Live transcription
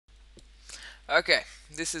Okay,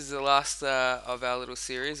 this is the last of our little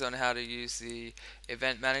series on how to use the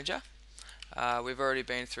event manager. We've already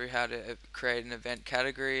been through how to create an event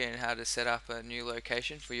category and how to set up a new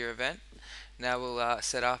location for your event. Now we'll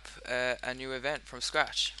set up a new event from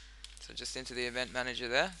scratch. So just into the event manager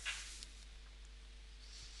there.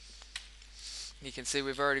 You can see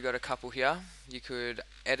we've already got a couple here. You could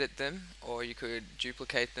edit them or you could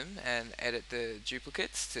duplicate them and edit the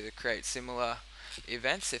duplicates to create similar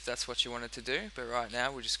events if that's what you wanted to do. But right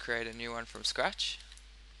now we'll just create a new one from scratch.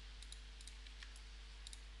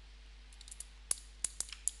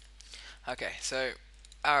 Okay, so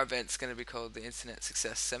our event's going to be called the Internet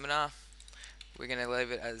Success Seminar. We're going to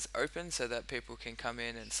leave it as open so that people can come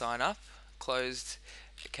in and sign up. Closed,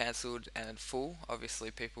 cancelled, and full.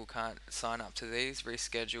 Obviously, people can't sign up to these.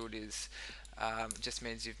 Rescheduled is just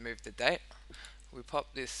means you've moved the date. We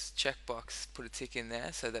pop this checkbox, put a tick in there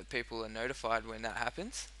so that people are notified when that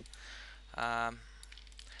happens. Our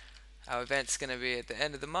event's going to be at the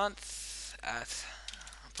end of the month at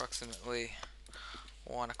approximately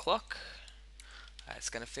 1 o'clock. It's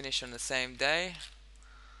going to finish on the same day,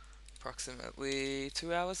 approximately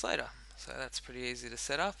 2 hours later. So that's pretty easy to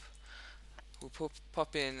set up. We'll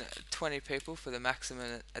pop in 20 people for the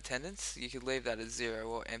maximum attendance. You could leave that as 0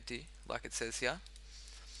 or empty, like it says here,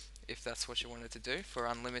 if that's what you wanted to do for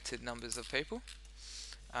unlimited numbers of people.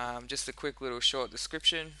 Just a quick little short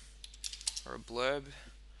description or a blurb.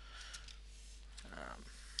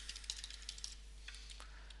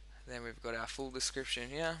 Then we've got our full description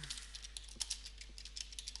here.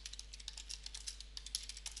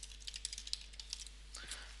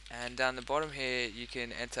 And down the bottom here you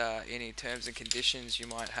can enter any terms and conditions you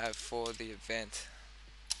might have for the event.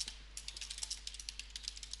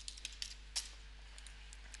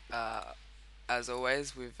 As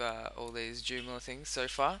always with all these Joomla things so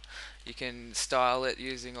far, you can style it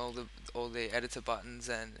using all the editor buttons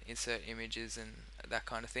and insert images and that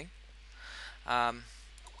kind of thing.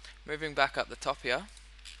 Moving back up the top here,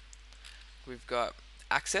 we've got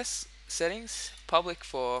access settings, public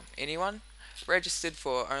for anyone, registered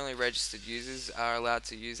for only registered users are allowed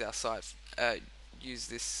to use our site,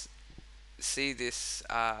 see this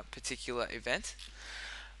particular event.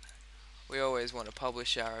 We always want to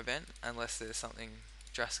publish our event unless there's something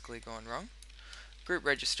drastically gone wrong. Group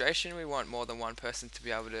registration, we want more than one person to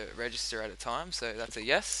be able to register at a time, so that's a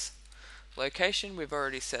yes. Location, we've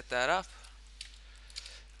already set that up.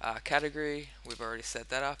 Category, we've already set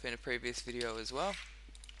that up in a previous video as well.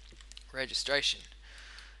 Registration,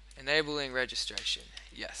 enabling registration,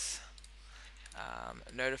 yes.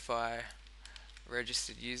 Notify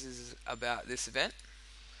registered users about this event.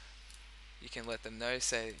 You can let them know,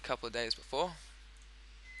 say a couple of days before.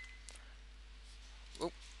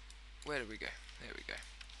 Oop, where did we go? There we go.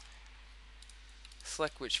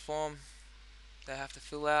 Select which form they have to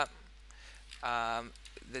fill out.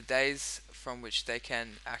 The days from which they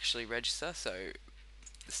can actually register, so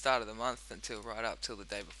the start of the month until right up till the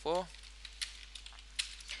day before.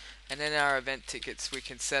 And then our event tickets we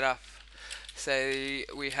can set up. Say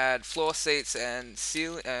we had floor seats and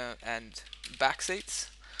and back seats.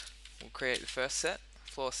 We'll create the first set.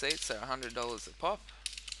 Floor seats are $100 a pop,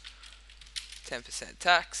 10%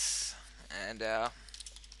 tax, and our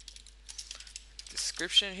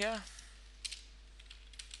description here.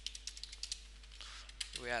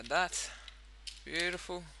 We add that.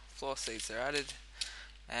 Beautiful. Floor seats are added,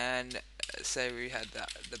 and say we had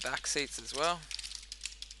the back seats as well.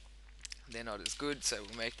 They're not as good, so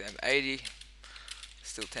we'll make them 80.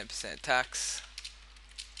 Still 10% tax.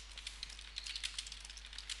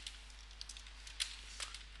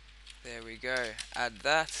 There we go. Add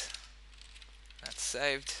that. That's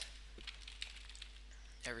saved.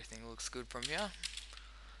 Everything looks good from here.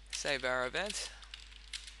 Save our event.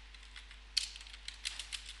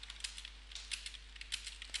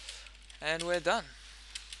 And we're done.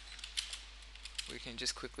 We can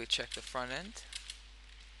just quickly check the front end.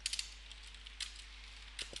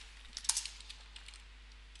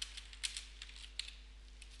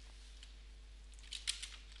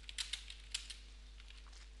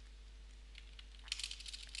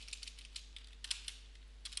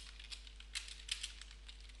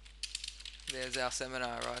 There's our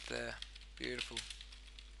seminar right there. Beautiful.